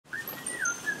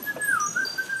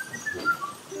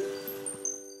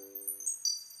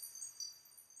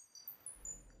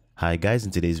Hi guys, in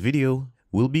today's video,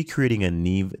 we'll be creating a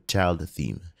Neve child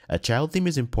theme. A child theme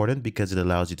is important because it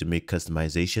allows you to make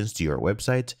customizations to your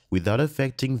website without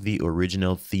affecting the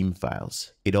original theme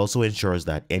files. It also ensures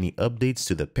that any updates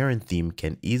to the parent theme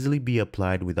can easily be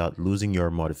applied without losing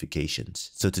your modifications.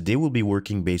 So today we'll be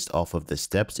working based off of the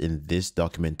steps in this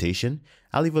documentation.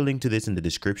 I'll leave a link to this in the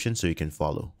description so you can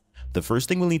follow. The first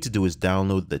thing we'll need to do is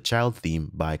download the child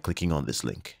theme by clicking on this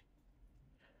link.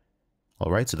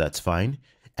 Alright, so that's fine.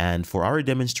 And for our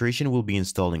demonstration, we'll be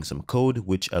installing some code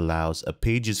which allows a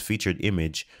page's featured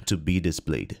image to be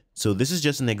displayed. So this is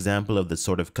just an example of the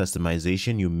sort of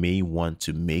customization you may want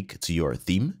to make to your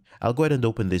theme. I'll go ahead and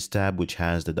open this tab which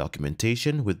has the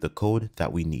documentation with the code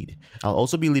that we need. I'll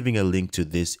also be leaving a link to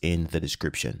this in the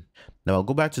description. Now I'll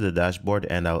go back to the dashboard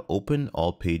and I'll open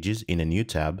all pages in a new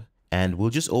tab, and we'll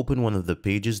just open one of the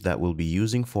pages that we'll be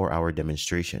using for our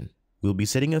demonstration. We'll be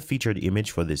setting a featured image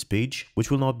for this page,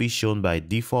 which will not be shown by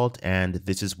default, and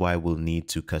this is why we'll need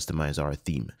to customize our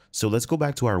theme. So let's go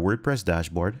back to our WordPress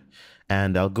dashboard,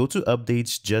 and I'll go to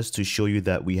updates just to show you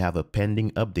that we have a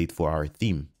pending update for our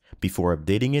theme. Before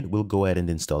updating it, we'll go ahead and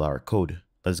install our code.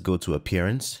 Let's go to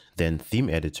Appearance, then Theme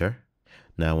Editor.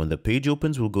 Now when the page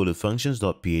opens, we'll go to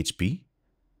functions.php.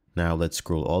 Now let's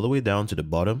scroll all the way down to the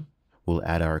bottom. We'll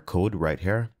add our code right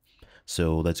here.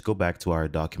 So let's go back to our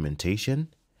documentation.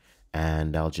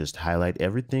 And I'll just highlight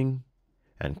everything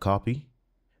and copy.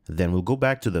 Then we'll go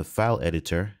back to the file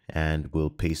editor and we'll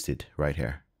paste it right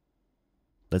here.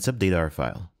 Let's update our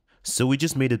file. So we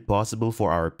just made it possible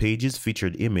for our page's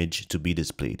featured image to be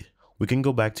displayed. We can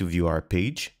go back to view our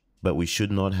page, but we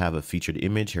should not have a featured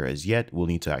image here as yet. We'll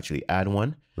need to actually add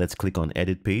one. Let's click on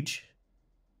Edit Page.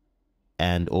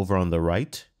 And over on the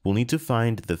right, we'll need to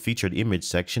find the featured image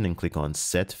section and click on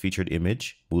Set Featured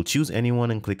Image. We'll choose anyone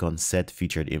and click on Set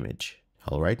Featured Image.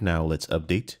 All right, now let's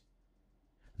update.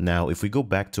 Now, if we go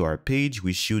back to our page,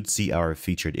 we should see our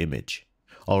featured image.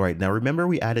 All right, now remember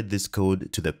we added this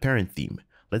code to the parent theme.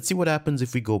 Let's see what happens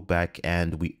if we go back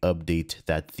and we update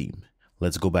that theme.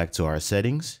 Let's go back to our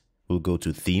settings. We'll go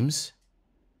to Themes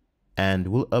and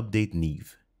we'll update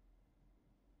Neve.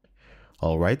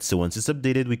 Alright, so once it's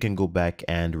updated, we can go back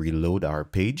and reload our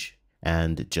page.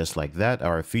 And just like that,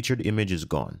 our featured image is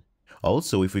gone.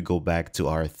 Also, if we go back to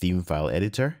our theme file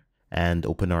editor and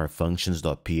open our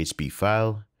functions.php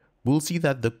file, we'll see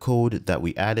that the code that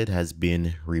we added has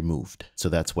been removed. So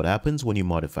that's what happens when you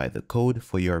modify the code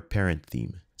for your parent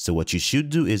theme. So what you should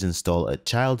do is install a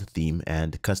child theme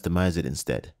and customize it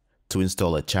instead. To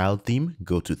install a child theme,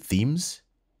 go to Themes.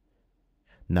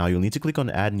 Now you'll need to click on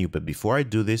Add New, but before I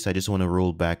do this, I just want to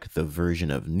roll back the version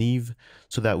of Neve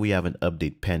so that we have an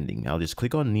update pending. I'll just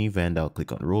click on Neve and I'll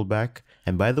click on Rollback.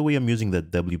 And by the way, I'm using the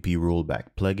WP Rollback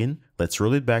plugin. Let's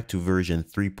roll it back to version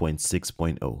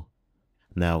 3.6.0.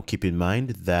 Now keep in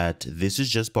mind that this is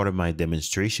just part of my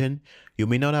demonstration. You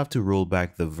may not have to roll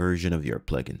back the version of your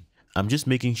plugin. I'm just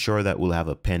making sure that we'll have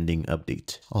a pending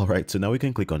update. All right, so now we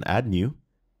can click on Add New,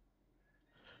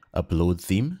 Upload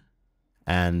Theme.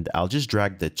 And I'll just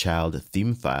drag the child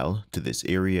theme file to this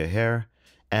area here,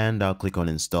 and I'll click on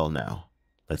Install Now.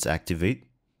 Let's activate.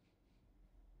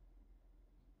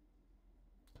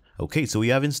 Okay, so we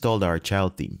have installed our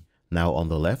child theme. Now on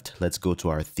the left, let's go to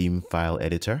our theme file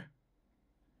editor.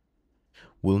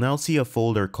 We'll now see a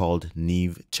folder called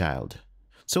Neve Child.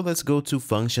 So let's go to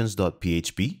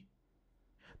functions.php.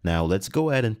 Now let's go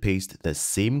ahead and paste the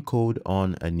same code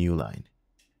on a new line.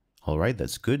 All right,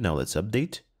 that's good. Now let's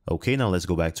update. Okay, now let's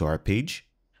go back to our page.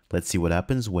 Let's see what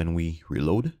happens when we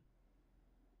reload.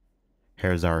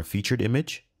 Here's our featured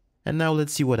image. And now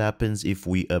let's see what happens if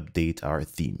we update our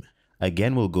theme.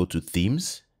 Again, we'll go to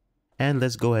Themes and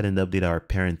let's go ahead and update our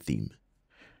parent theme.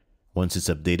 Once it's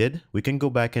updated, we can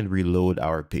go back and reload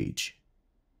our page.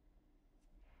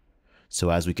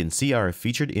 So as we can see, our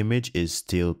featured image is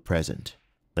still present.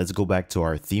 Let's go back to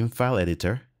our theme file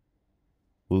editor.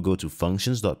 We'll go to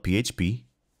functions.php.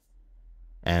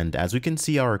 And as we can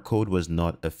see, our code was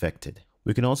not affected.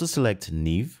 We can also select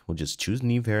Neve. We'll just choose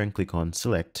Neve here and click on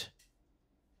Select.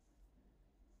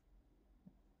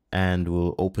 And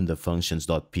we'll open the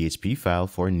functions.php file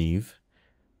for Neve.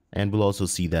 And we'll also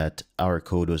see that our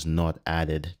code was not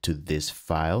added to this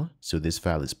file. So this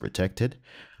file is protected,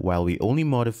 while we only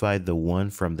modified the one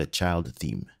from the child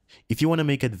theme. If you want to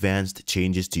make advanced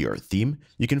changes to your theme,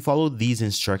 you can follow these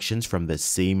instructions from the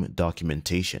same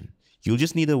documentation. You'll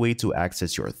just need a way to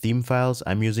access your theme files.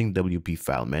 I'm using WP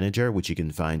File Manager, which you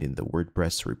can find in the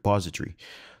WordPress repository.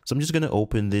 So I'm just going to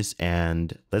open this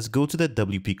and let's go to the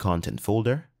WP content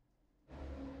folder.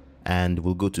 And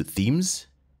we'll go to Themes,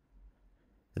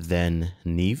 then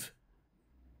Neve.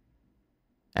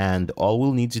 And all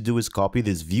we'll need to do is copy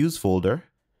this views folder,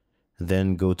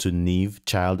 then go to Neve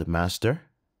child master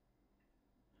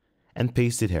and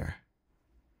paste it here.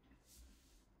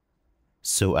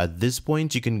 So at this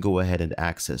point, you can go ahead and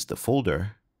access the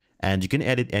folder, and you can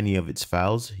edit any of its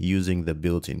files using the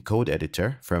built-in code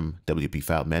editor from WP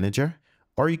File Manager,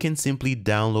 or you can simply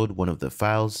download one of the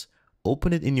files,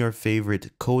 open it in your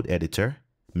favorite code editor,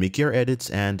 make your edits,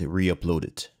 and re-upload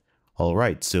it.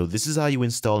 Alright, so this is how you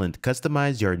install and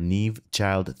customize your Neve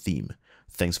child theme.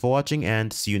 Thanks for watching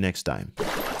and see you next time.